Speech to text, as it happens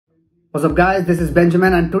What's up guys, this is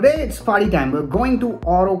Benjamin and today it's party time. We're going to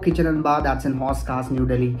Auro Kitchen and Bar, that's in Hauz, Khas, New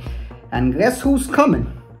Delhi. And guess who's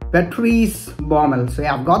coming? Patrice Bäumel. So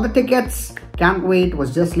yeah, I've got the tickets, can't wait,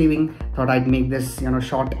 was just leaving. Thought I'd make this,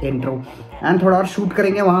 short intro. And थोड़ा और shoot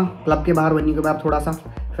करेंगे वहाँ club के बाहर venue के बाहर थोड़ा सा.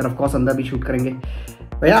 फिर of course अंदर भी shoot करेंगे.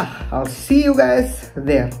 But yeah, I'll see you guys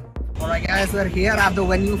there. Alright guys, we're here at the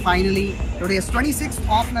venue finally. Today is 26th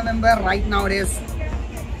of November. Right now it is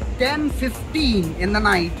 10:15 in the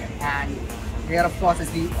night, and here of course is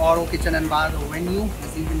the Auro Kitchen and Bar, the venue,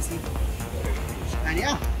 as you can see. And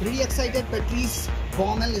yeah, pretty excited. Patrice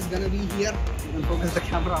Bäumel is gonna be here. You can focus the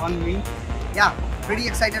camera on me. Yeah, pretty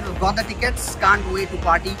excited. We've got the tickets, can't wait to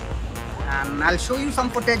party. And I'll show you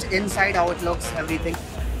some footage inside, how it looks, everything,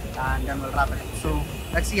 and then we'll wrap it up. So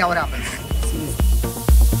let's see how it happens.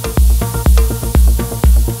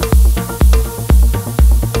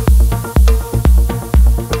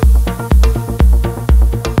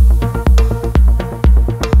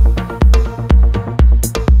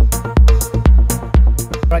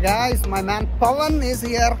 Guys, my man Pawan is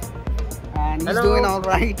here and he's doing all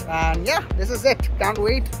right, and yeah, this is it. Can't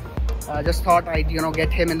wait. Just thought I'd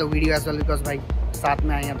get him in the video as well, because bhai saath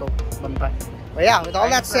mein aaye hain to banta hai. But yeah, with all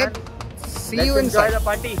that said, see you inside. Enjoy the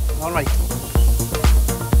party. All right.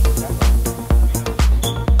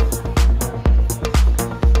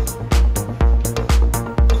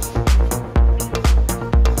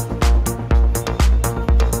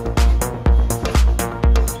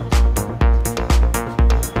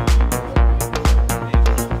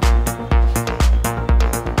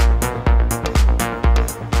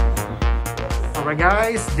 Alright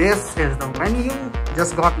guys, this is the venue.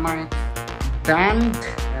 Just got my band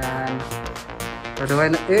and we're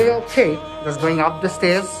doing okay. Just going up the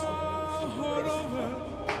stairs.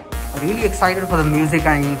 Really excited for the music.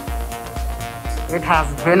 I mean, it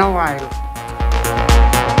has been a while.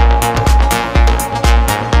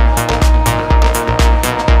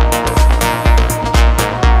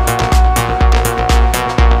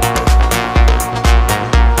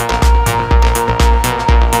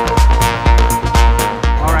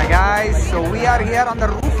 Here on the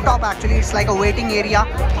rooftop, actually it's like a waiting area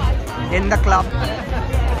in the club,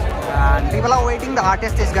 and people are waiting. The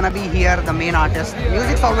artist is gonna be here, the main artist.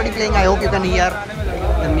 Music's already playing. I hope you can hear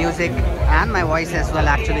the music and my voice as well,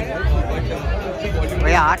 actually. But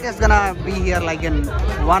yeah, artist gonna be here like in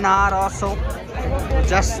 1 hour or so.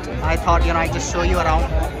 I thought I just show you around.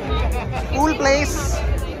 Cool place.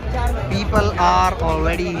 People are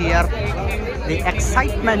already here. The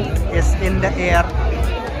excitement is in the air.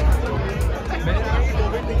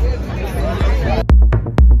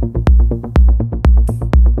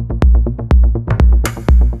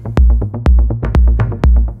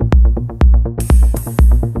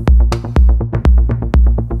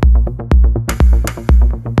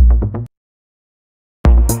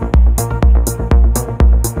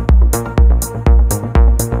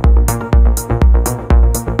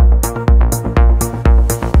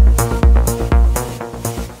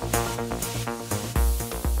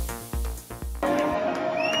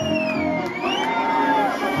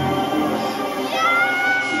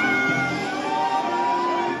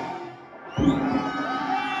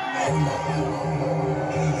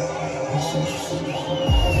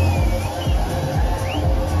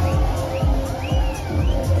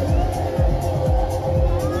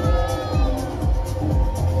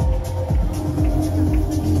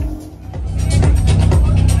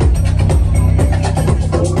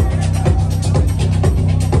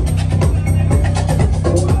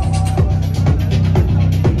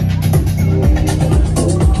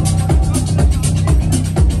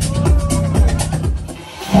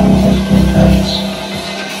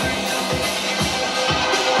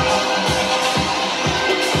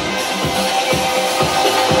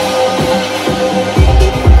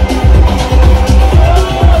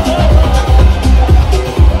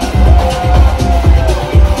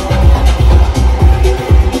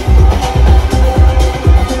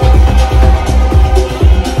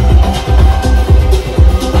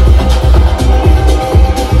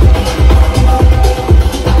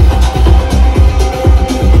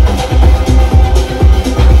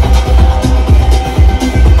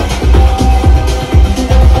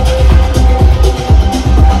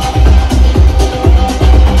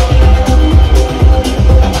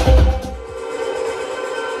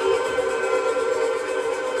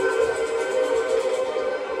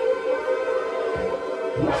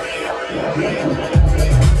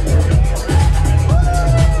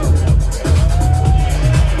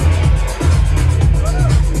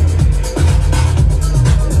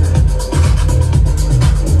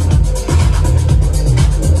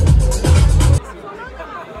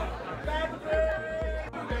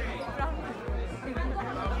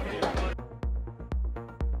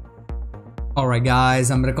 Alright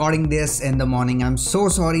guys, I'm recording this in the morning. I'm so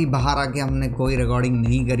sorry बाहर आके हमने कोई recording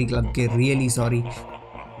नहीं करी club के, really sorry.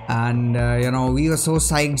 And you know, we were so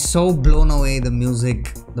psyched, so blown away, the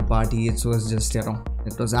music, the party, it was just, you know,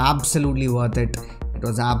 it was absolutely worth it. It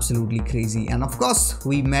was absolutely crazy. And of course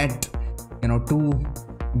we met, you know, two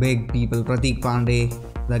big people, Pratik Pandey,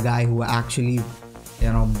 the guy who actually,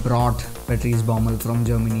 you know, brought Patrice Bäumel from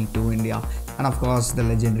Germany to India, and of course the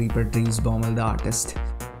legendary Patrice Bäumel, the artist.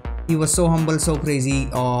 He was so humble, so crazy,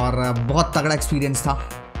 और बहुत तगड़ा experience था.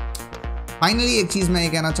 Finally एक चीज़ मैं ये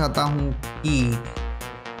कहना चाहता हूँ कि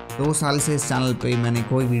 2 साल से इस चैनल पे मैंने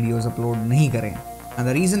कोई वीडियोस अपलोड नहीं करे. And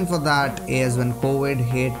the reason for that is when COVID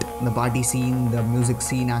hit, the party scene, the music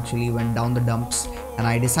scene actually went down the dumps, and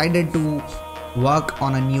I decided to work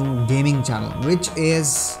on a new gaming channel, which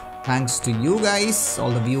is thanks to you guys,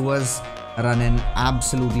 all the viewers, running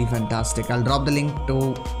absolutely fantastic. I'll drop the link to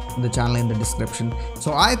the channel in the description.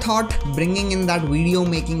 So I thought bringing in that video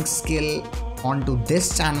making skill onto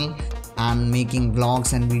this channel and making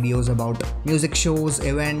vlogs and videos about music shows,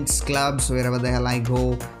 events, clubs, wherever the hell I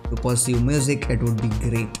go to pursue music, it would be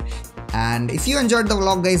great. And if you enjoyed the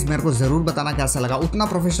vlog guys, मेरे को ज़रूर बताना कैसा लगा. उतना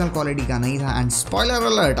professional quality का नहीं था. And spoiler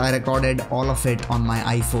alert, I recorded all of it on my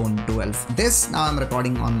iPhone 12. This now I'm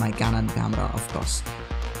recording on my Canon camera, of course.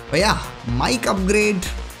 But yeah, mic upgrade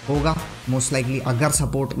होगा most likely, अगर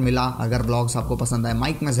support मिला, अगर vlogs आपको पसंद आए.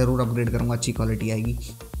 mic मैं ज़रूर upgrade करूँगा, अच्छी quality आएगी.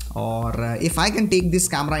 और if I can take this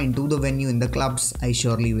camera into the venue in the clubs, I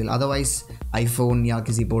surely will. Otherwise iPhone या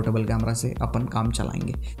किसी portable camera से अपन काम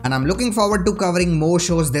चलाएंगे. And I'm looking forward to covering more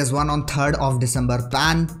shows. There's one on 3rd of December.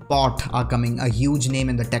 Pan Pot are coming, a huge name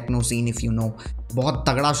in the techno scene if you know. बहुत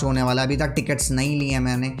तगड़ा show होने वाला है. अभी तक टिकट्स नहीं लिए हैं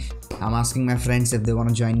मैंने. I'm asking my friends if they want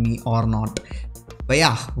to join me or not. But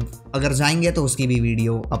yeah, अगर जाएंगे तो उसकी भी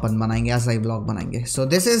वीडियो अपन बनाएंगे, ऐसा ही ब्लॉग बनाएंगे. So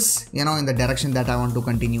this is, you know, in the direction that I want to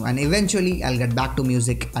continue, and eventually I'll get back to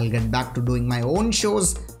music. I'll get back to doing my own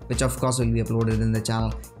shows, which of course will be uploaded in the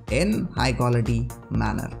channel in high quality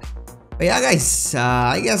manner. But yeah guys,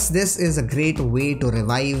 I guess this is a great way to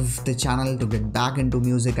revive the channel, to get back into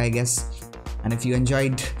music, I guess. And if you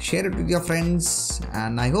enjoyed, share it with your friends,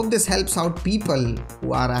 and I hope this helps out people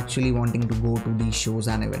who are actually wanting to go to these shows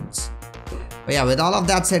and events. But yeah, with all of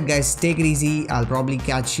that said guys, take it easy. I'll probably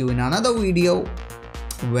catch you in another video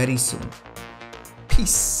very soon.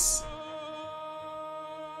 Peace.